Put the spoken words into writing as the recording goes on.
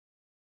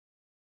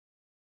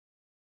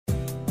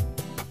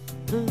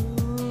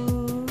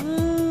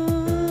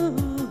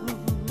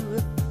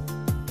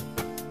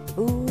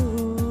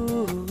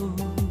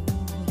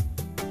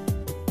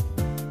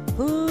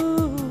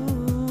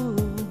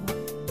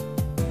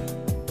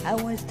I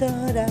once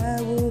thought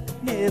I would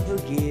never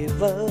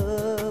give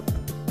up.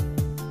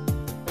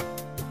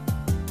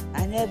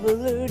 I never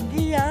learned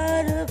the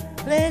art of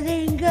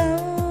letting go.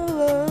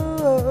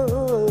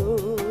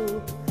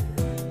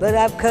 But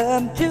I've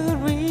come to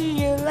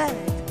realize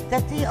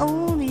that's the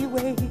only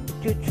way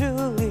to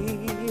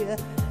truly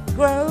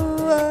grow.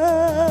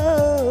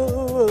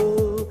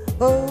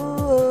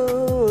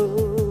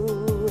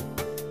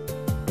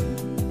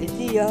 It's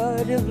the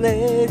art of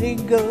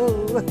letting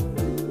go.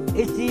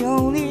 It's the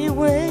only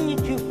way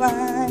to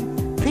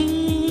find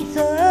peace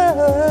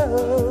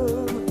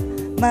of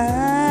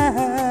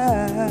mind.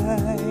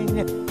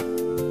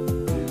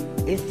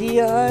 It's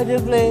the art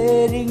of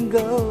letting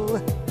go.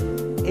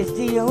 It's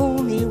the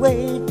only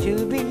way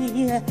to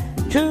be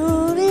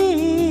truly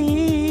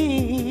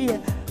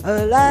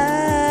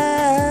alive.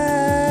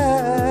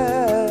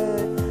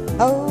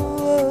 Oh,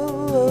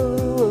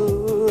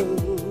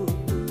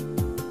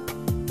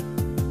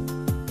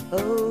 oh, oh,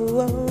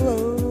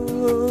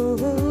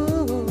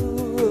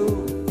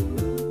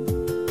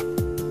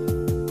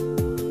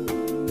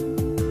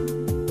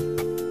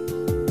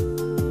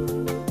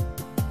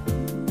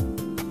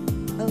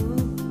 oh,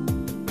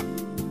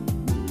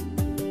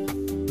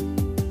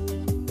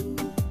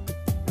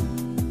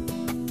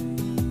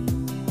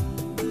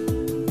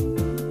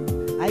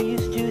 I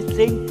used to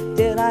think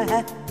that I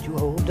had to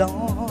hold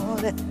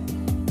on,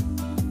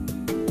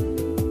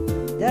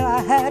 that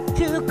I had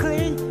to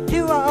cling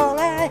to all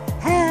I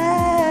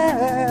had.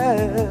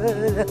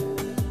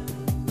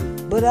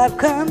 But I've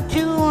come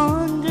to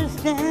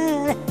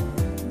understand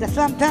that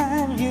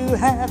sometimes you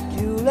have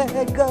to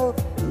let go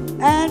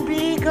and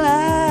be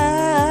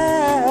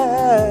glad.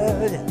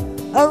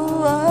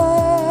 Oh,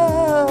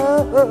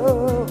 oh,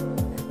 oh.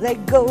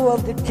 Let go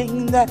of the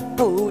thing that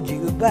holds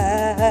you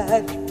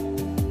back.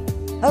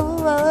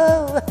 Oh,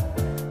 oh,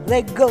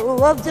 let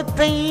go of the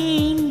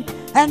pain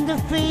and the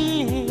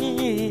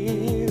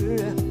fear.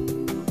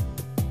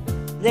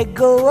 Let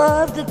go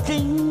of the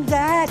things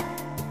that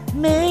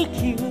make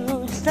you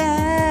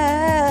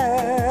sad.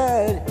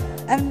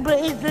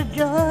 Embrace the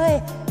joy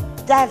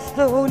that's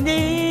so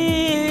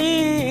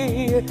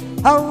near.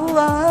 Oh,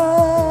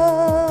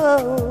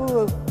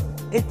 oh,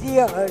 it's the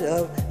art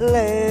of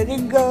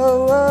letting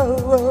go. Oh,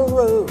 oh,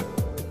 oh.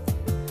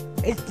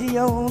 It's the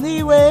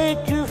only way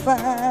to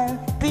find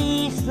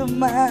peace of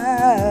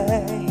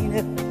mind.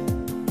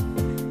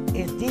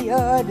 It's the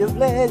art of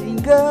letting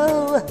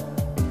go.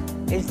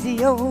 It's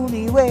the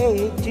only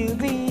way to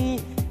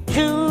be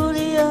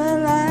truly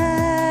alive.